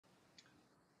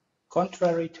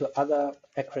contrary to other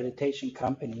accreditation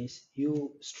companies,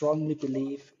 you strongly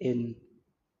believe in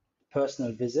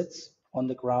personal visits on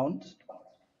the ground.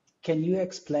 Can you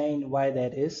explain why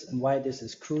that is and why this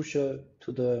is crucial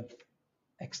to the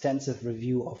extensive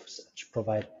review of such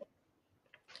provider?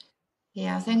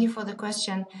 Yeah, thank you for the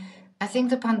question. I think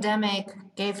the pandemic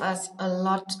gave us a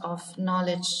lot of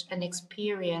knowledge and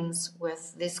experience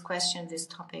with this question, this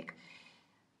topic.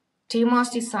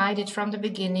 Temos decided from the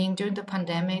beginning during the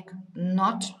pandemic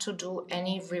not to do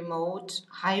any remote,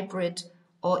 hybrid,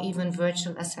 or even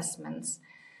virtual assessments.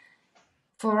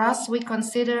 For us, we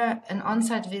consider an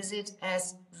on-site visit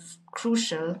as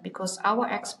crucial because our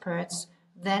experts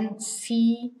then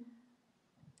see,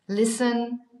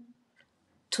 listen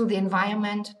to the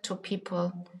environment, to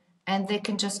people, and they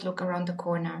can just look around the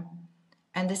corner.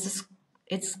 And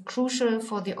it's crucial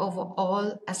for the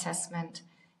overall assessment.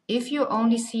 If you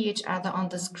only see each other on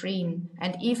the screen,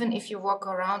 and even if you walk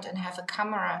around and have a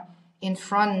camera in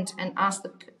front and ask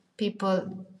the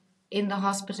people in the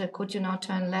hospital, could you now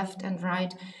turn left and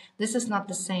right? This is not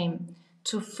the same.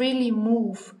 To freely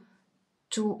move,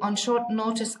 to on short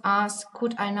notice ask,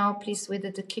 could I now please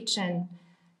visit the kitchen?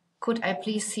 Could I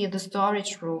please see the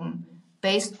storage room?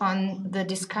 Based on the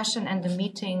discussion and the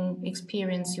meeting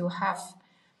experience you have,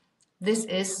 this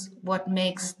is what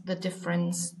makes the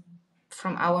difference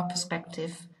from our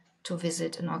perspective to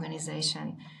visit an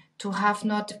organization. To have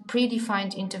not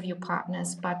predefined interview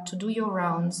partners, but to do your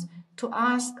rounds, to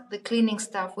ask the cleaning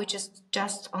staff, which is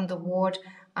just on the ward,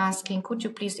 asking, could you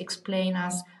please explain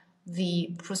us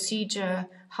the procedure?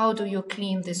 How do you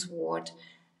clean this ward?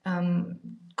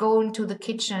 Go into the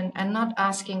kitchen and not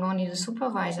asking only the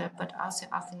supervisor, but also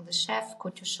asking the chef,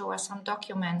 could you show us some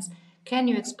documents? Can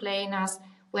you explain us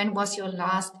when was your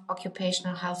last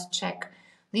occupational health check?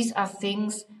 These are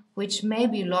things which may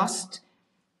be lost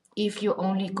if you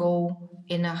only go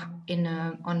in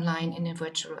a online, in a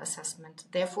virtual assessment.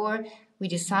 Therefore, we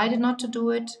decided not to do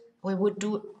it. We would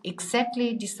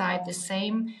decide the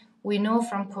same. We know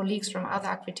from colleagues from other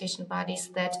accreditation bodies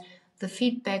that the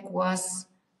feedback was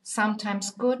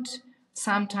sometimes good,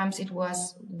 sometimes it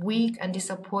was weak and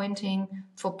disappointing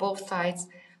for both sides.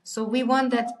 So we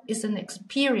want that is an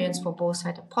experience for both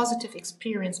sides, a positive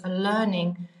experience, a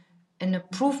learning, an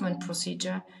improvement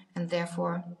procedure, and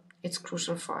therefore it's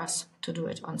crucial for us to do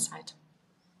it on site.